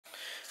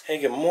Hey,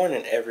 good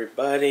morning,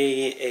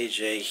 everybody.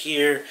 AJ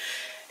here,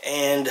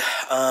 and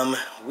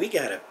we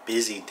got a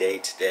busy day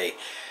today.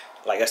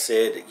 Like I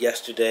said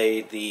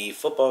yesterday, the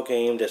football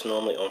game that's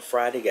normally on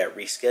Friday got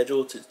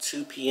rescheduled to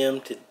 2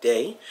 p.m.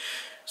 today.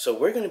 So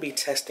we're going to be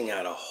testing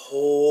out a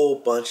whole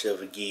bunch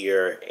of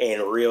gear in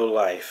real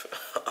life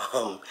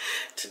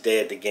today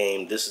at the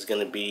game. This is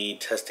going to be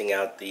testing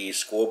out the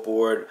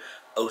scoreboard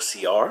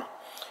OCR.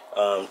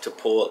 To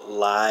pull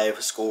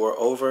live score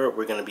over,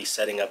 we're going to be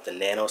setting up the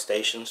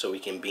nanostation so we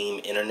can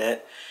beam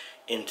internet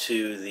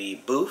into the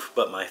booth,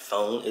 but my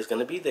phone is going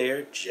to be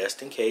there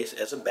just in case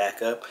as a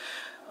backup.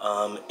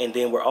 And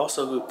then we're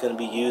also going to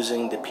be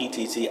using the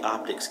PTZ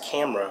optics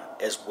camera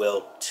as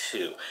well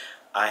too.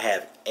 I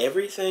have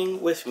everything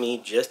with me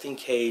just in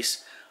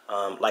case,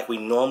 like we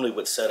normally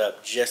would set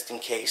up just in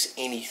case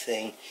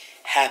anything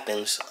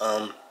happens.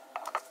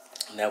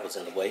 That was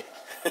in the way.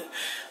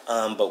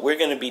 But we're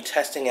going to be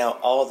testing out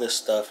all this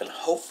stuff, and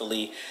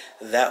hopefully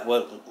that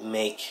will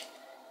make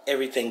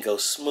everything go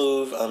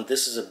smooth.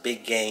 This is a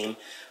big game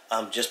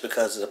just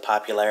because of the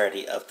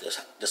popularity of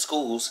the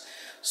schools.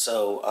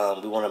 So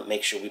we want to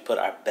make sure we put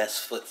our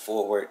best foot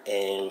forward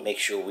and make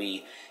sure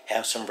we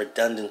have some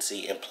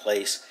redundancy in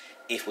place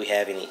if we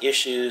have any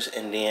issues.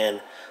 And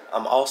then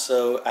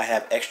I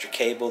have extra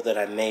cable that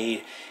I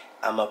made.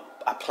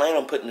 I plan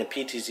on putting the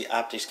PTZ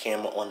optics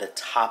camera on the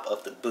top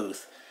of the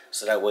booth,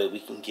 so that way we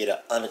can get an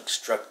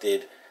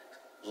unobstructed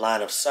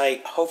line of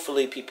sight.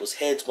 Hopefully people's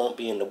heads won't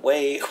be in the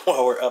way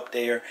while we're up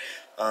there.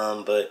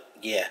 But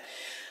yeah,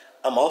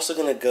 I'm also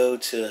going to go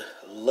to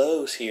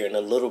Lowe's here in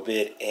a little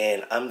bit,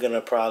 and I'm going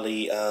to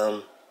probably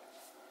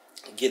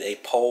get a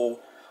pole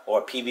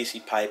or a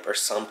PVC pipe or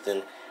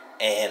something,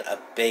 and a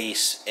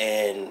base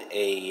and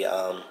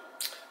a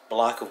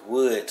block of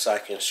wood so I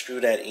can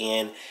screw that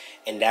in,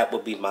 and that will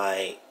be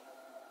my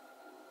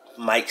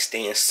mic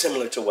stand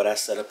similar to what I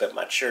set up at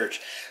my church,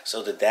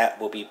 so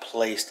that will be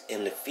placed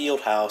in the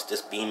field house,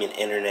 just beaming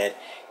internet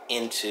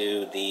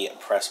into the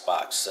press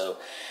box. So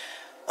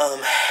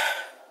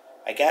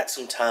I got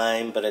some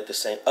time, but at the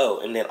same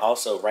and then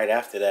also right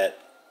after that,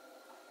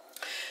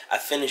 I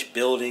finished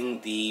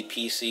building the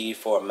PC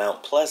for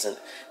Mount Pleasant.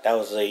 That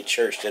was a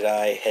church that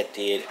I had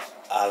did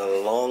a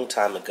long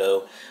time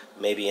ago,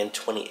 maybe in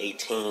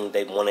 2018.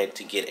 They wanted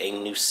to get a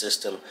new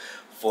system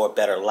for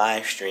better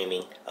live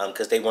streaming,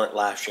 because they weren't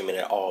live streaming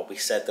at all. We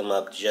set them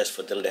up just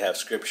for them to have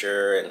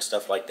scripture and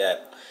stuff like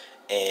that,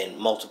 and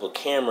multiple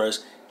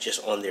cameras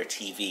just on their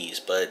TVs,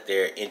 but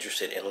they're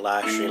interested in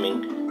live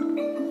streaming.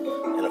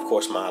 And of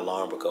course my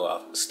alarm will go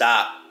off.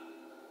 Stop!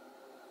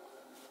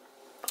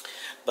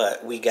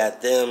 But we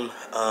got them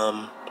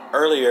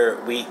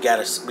earlier. We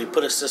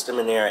put a system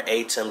in there at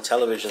ATEM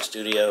Television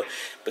Studio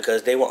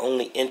because they were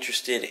only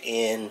interested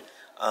in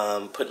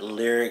putting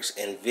lyrics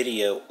and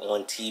video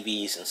on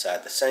TVs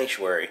inside the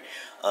sanctuary.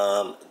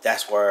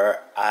 That's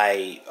where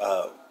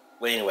well,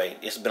 anyway,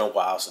 it's been a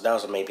while, so that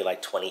was maybe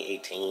like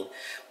 2018.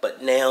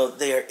 But now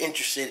they are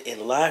interested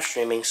in live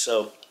streaming,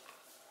 so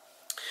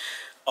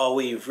all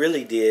we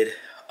really did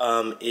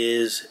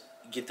is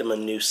get them a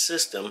new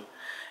system,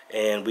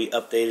 and we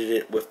updated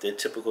it with the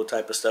typical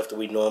type of stuff that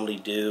we normally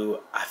do.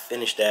 I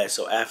finished that,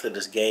 so after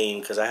this game,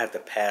 because I have to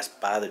pass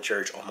by the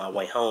church on my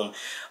way home,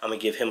 I'm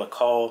going to give him a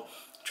call,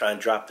 try and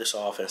drop this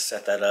off and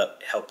set that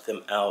up, help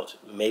them out.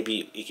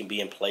 Maybe it can be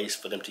in place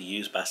for them to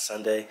use by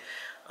Sunday.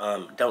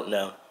 Don't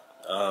know.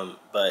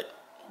 But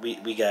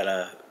we got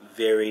a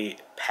very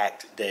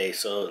packed day.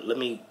 So let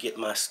me get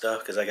my stuff,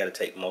 because I got to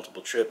take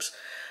multiple trips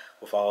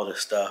with all this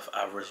stuff.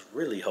 I was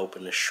really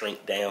hoping to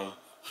shrink down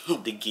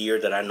the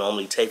gear that I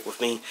normally take with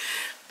me.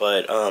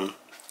 But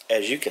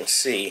as you can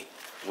see,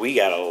 we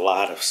got a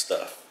lot of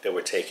stuff that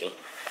we're taking.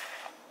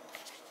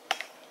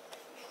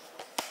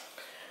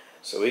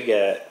 So we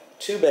got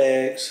 2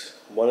 bags.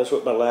 One is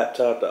with my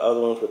laptop, the other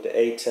one's with the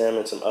ATEM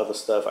and some other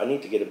stuff. I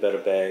need to get a better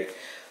bag.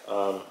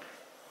 I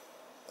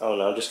don't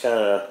know, I'm just kind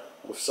of,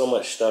 with so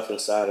much stuff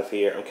inside of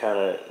here, I'm kind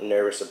of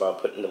nervous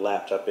about putting the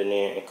laptop in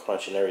there and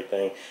crunching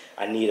everything.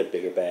 I need a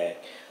bigger bag.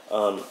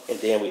 And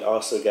then we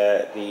also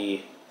got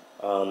the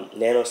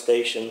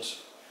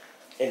nanostations.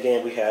 And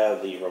then we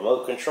have the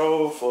remote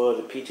control for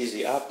the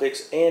PTZ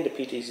optics and the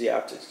PTZ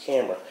optics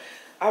camera.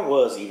 I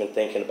was even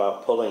thinking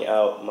about pulling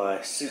out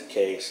my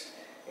suitcase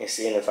and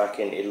seeing if I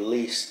can at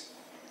least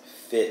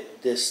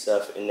fit this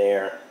stuff in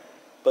there.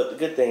 But the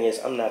good thing is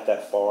I'm not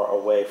that far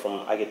away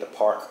from, I get to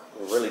park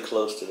really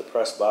close to the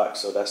press box,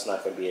 so that's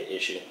not going to be an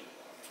issue.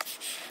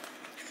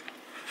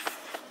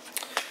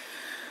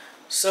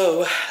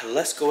 So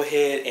let's go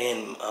ahead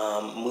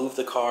and move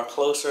the car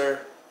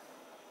closer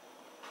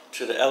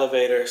to the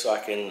elevator so I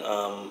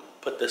can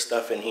put this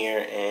stuff in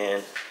here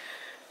and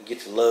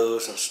get to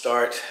Lowe's and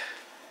start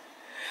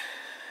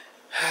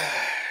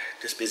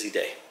this busy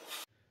day.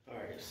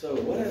 Alright, so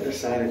what I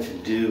decided to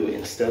do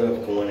instead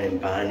of going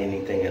and buying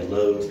anything at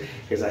Lowe's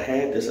is I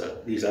had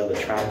these other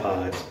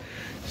tripods,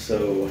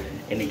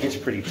 and it gets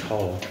pretty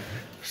tall,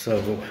 so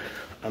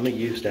I'm going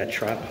to use that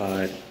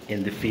tripod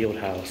in the field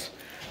house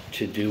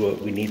to do what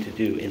we need to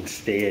do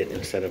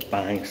instead of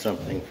buying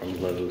something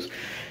from Lowe's.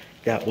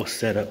 that will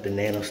set up the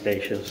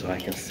nanostation so I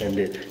can send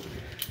it.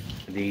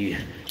 The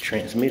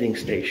transmitting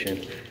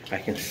station, I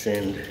can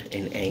send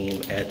and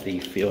aim at the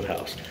field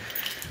house.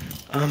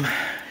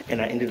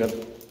 And I ended up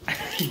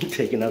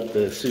taking out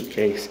the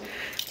suitcase,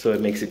 so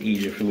it makes it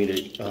easier for me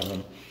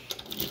to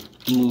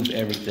move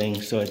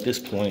everything. So at this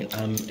point,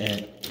 I'm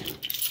at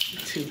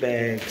 2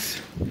 bags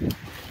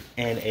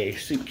and a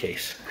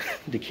suitcase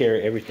to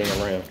carry everything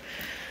around.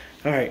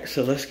 All right,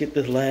 so let's get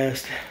this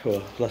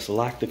let's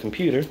lock the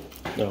computer.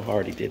 No, I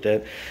already did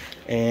that.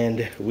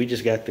 And we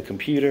just got the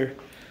computer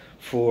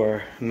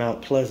for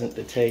Mount Pleasant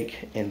to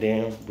take, and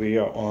then we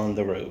are on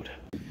the road.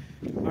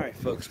 All right,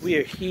 folks, we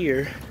are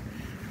here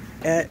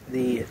at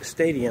the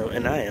stadium,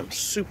 and I am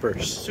super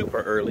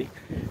early,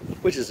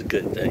 which is a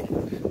good thing.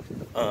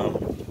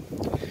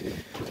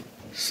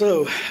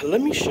 So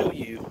let me show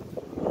you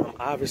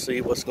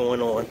obviously what's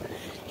going on.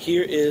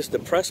 Here is the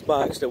press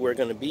box that we're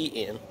going to be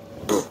in.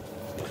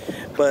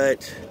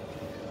 But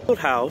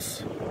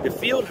the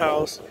field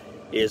house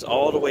is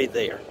all the way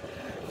there.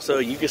 So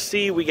you can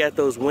see we got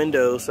those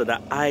windows. So the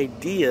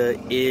idea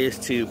is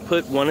to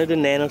put one of the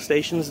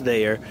nanostations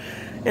there.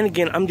 And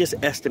again, I'm just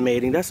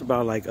estimating that's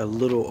about like a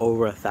little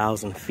over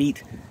 1,000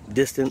 feet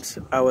distance,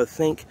 I would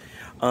think.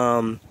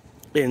 And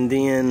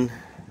then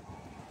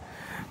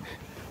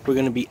we're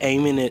going to be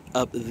aiming it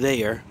up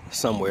there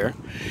somewhere.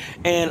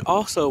 And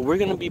also we're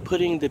going to be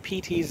putting the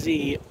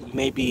PTZ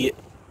maybe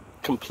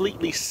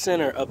completely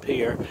center up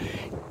here,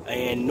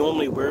 and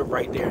normally we're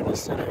right there in the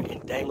center,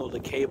 and dangle the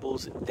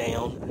cables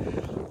down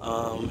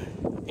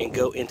and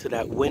go into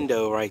that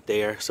window right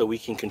there so we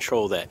can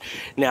control that.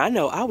 Now I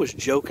know I was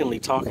jokingly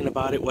talking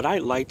about it. What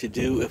I'd like to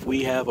do if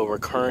we have a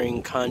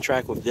recurring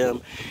contract with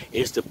them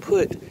is to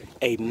put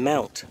a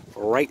mount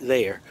right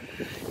there,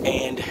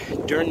 and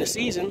during the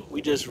season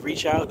we just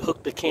reach out,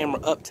 hook the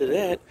camera up to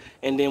that,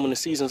 and then when the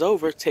season's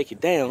over, take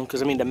it down,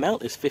 because I mean the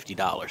mount is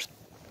 $50.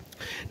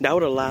 That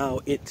would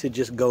allow it to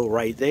just go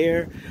right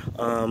there.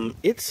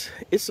 It's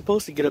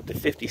supposed to get up to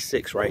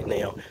 56 right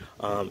now.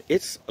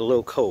 It's a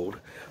little cold,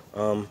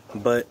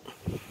 but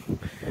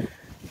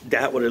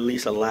that would at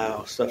least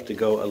allow stuff to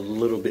go a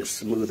little bit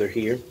smoother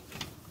here.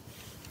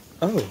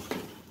 Oh,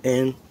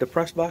 and the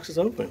press box is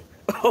open.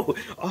 Oh,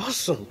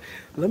 awesome!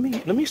 Let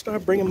me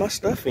start bringing my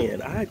stuff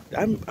in.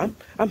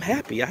 I'm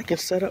happy. I can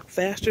set up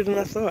faster than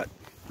I thought.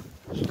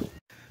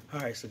 All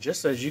right, so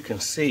just as you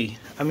can see,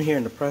 I'm here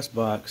in the press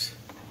box.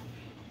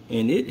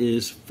 And it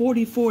is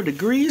 44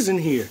 degrees in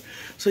here.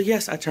 So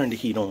yes, I turned the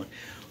heat on.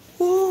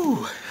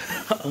 Woo!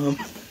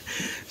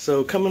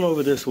 So coming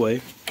over this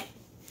way,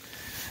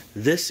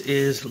 this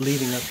is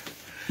leading up.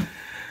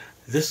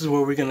 This is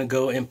where we're gonna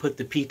go and put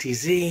the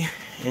PTZ,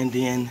 and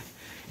then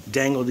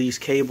dangle these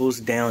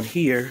cables down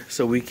here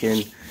so we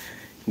can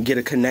get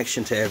a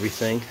connection to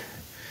everything.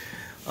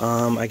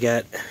 I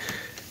got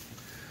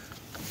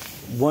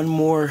one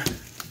more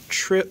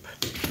trip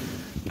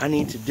I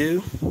need to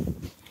do.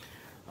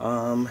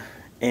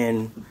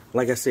 And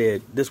like I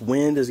said, this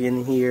wind is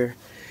in here,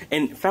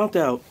 and found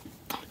out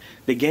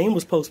the game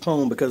was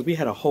postponed because we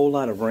had a whole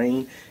lot of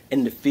rain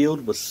and the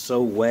field was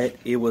so wet,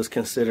 it was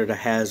considered a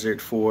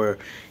hazard for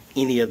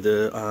any of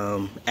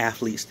the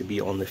athletes to be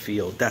on the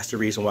field. That's the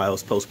reason why it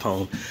was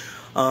postponed.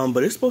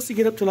 But it's supposed to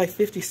get up to like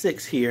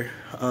 56 here.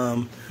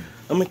 I'm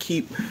gonna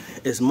keep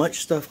as much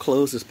stuff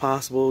closed as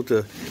possible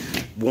to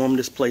warm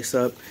this place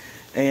up,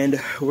 and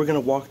we're gonna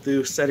walk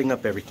through setting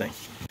up everything.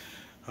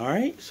 All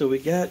right, so we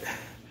got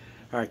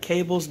our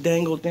cables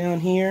dangled down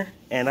here,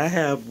 and I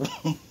have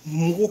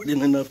more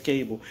than enough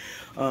cable.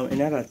 And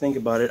now that I think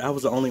about it, I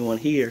was the only one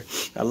here.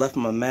 I left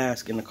my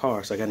mask in the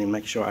car, so I gotta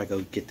make sure I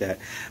go get that.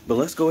 But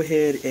let's go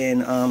ahead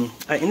and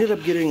I ended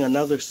up getting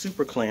another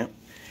super clamp,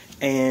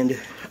 and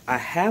I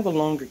have a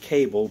longer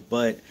cable,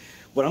 but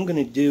what I'm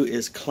gonna do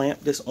is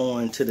clamp this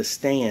on to the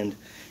stand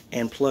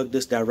and plug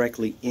this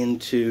directly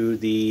into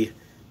the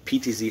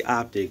PTZ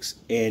optics.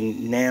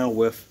 And now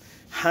with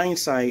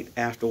hindsight,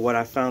 after what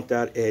I found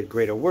out at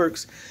Greater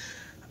Works,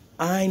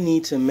 I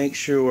need to make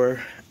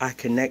sure I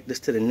connect this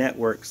to the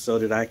network so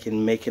that I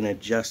can make an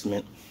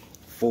adjustment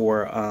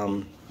for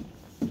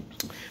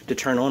to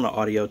turn on the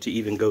audio to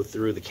even go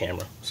through the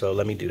camera. So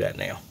let me do that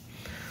now,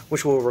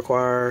 which will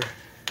require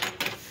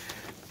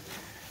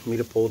me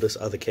to pull this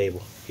other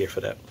cable here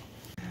for that.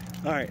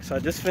 All right, so I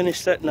just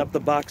finished setting up the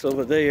box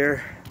over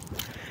there,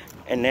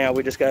 and now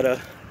we just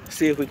gotta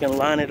see if we can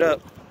line it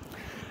up.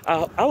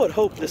 I would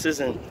hope this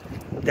isn't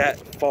that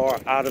far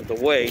out of the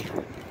way.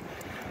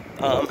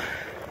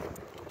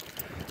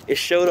 It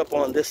showed up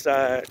on this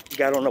side,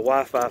 got on the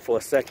Wi-Fi for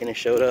a second, and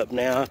showed up.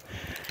 Now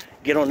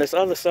get on this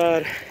other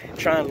side,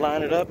 try and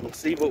line it up and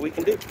see what we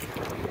can do.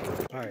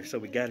 All right, so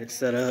we got it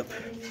set up,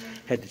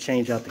 had to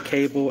change out the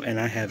cable, and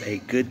I have a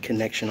good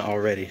connection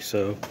already,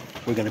 so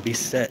we're gonna be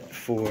set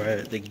for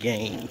the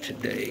game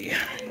today.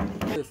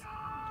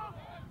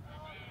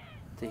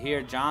 To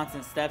hear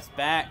Johnson steps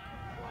back,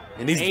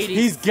 and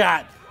he's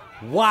got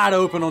wide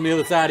open on the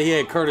other side. He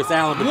had Curtis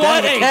Allen. But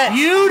what a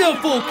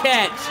beautiful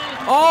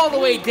catch, all the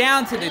way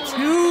down to the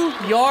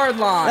 2-yard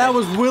line. That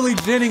was Willie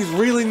Jennings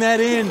reeling that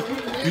in.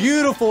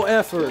 Beautiful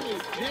effort.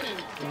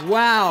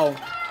 Wow.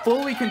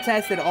 Fully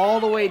contested all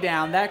the way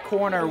down. That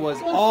corner was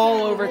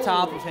all over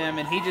top of him,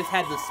 and he just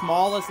had the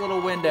smallest little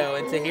window.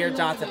 And Tahir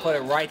Johnson put it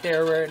right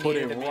there where it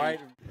needed to be.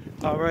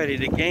 Alrighty,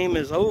 the game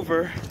is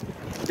over.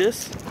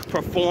 This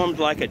performed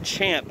like a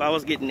champ. I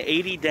was getting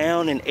 80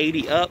 down and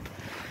 80 up.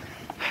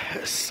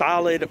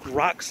 Solid,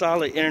 rock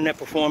solid internet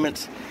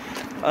performance.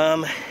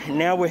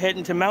 Now we're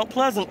heading to Mount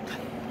Pleasant.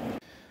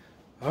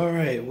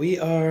 Alright, we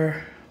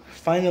are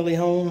finally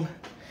home.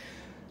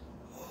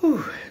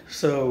 Whew.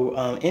 So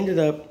ended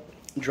up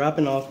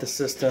dropping off the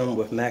system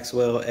with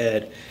Maxwell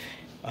at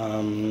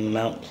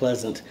Mount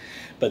Pleasant,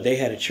 but they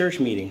had a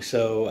church meeting,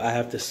 so I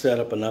have to set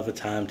up another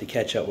time to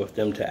catch up with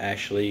them to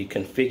actually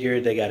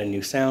configure. They got a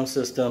new sound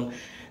system,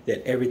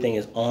 that everything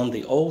is on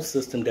the old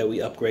system that we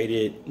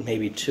upgraded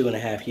maybe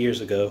 2.5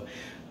 years ago.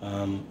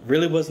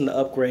 Really wasn't the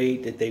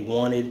upgrade that they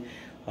wanted,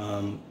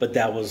 but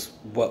that was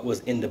what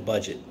was in the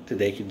budget that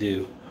they could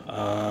do.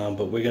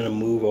 But we're gonna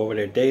move over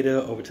their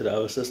data over to the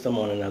other system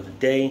on another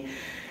day.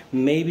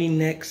 Maybe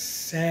next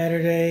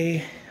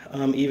Saturday,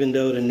 even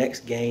though the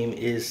next game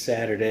is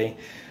Saturday.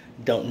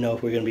 Don't know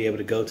if we're going to be able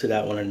to go to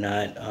that one or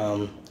not,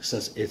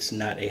 since it's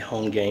not a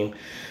home game.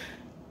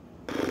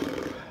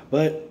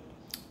 But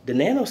the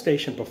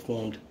nanostation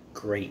performed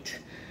great.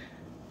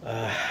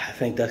 I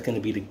think that's going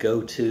to be the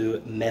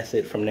go-to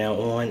method from now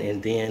on,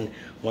 and then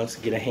once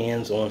we get our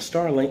hands on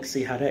Starlink,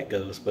 see how that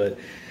goes. But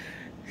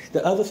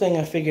the other thing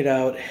I figured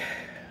out,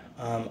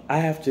 I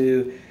have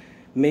to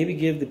maybe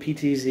give the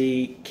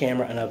PTZ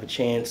camera another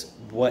chance.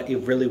 What it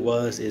really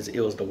was is it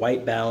was the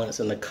white balance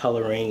and the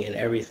coloring and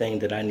everything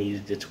that I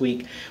needed to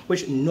tweak,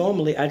 which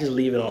normally I just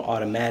leave it on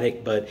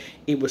automatic, but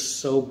it was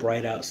so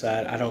bright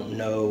outside. I don't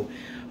know.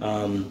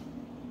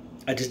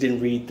 I just didn't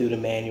read through the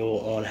manual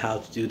on how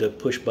to do the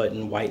push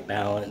button white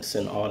balance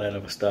and all that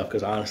other stuff,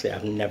 because honestly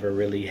I've never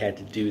really had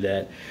to do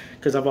that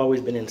because I've always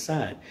been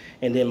inside,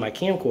 and then my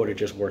camcorder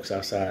just works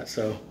outside,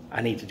 so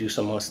I need to do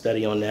some more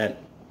study on that.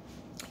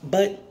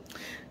 But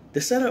the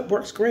setup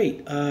works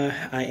great.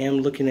 I am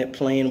looking at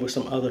playing with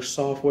some other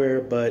software,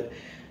 but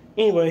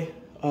anyway,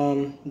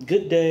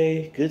 good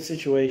day, good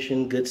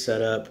situation, good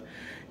setup.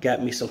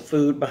 Got me some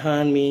food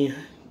behind me.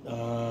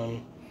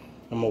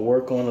 I'm gonna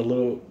work on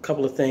a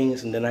couple of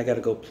things, and then I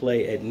gotta go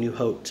play at New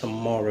Hope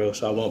tomorrow,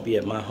 so I won't be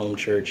at my home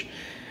church.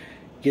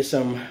 Get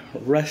some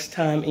rest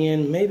time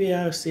in. Maybe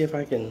I'll see if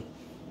I can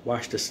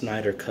watch the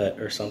Snyder Cut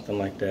or something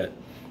like that.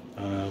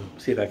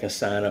 See if I can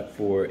sign up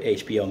for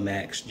HBO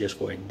Max just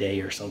for a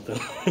day or something.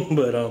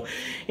 But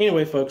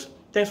anyway, folks,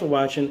 thanks for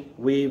watching.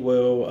 We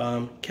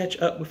will catch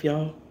up with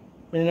y'all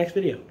in the next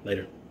video.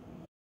 Later.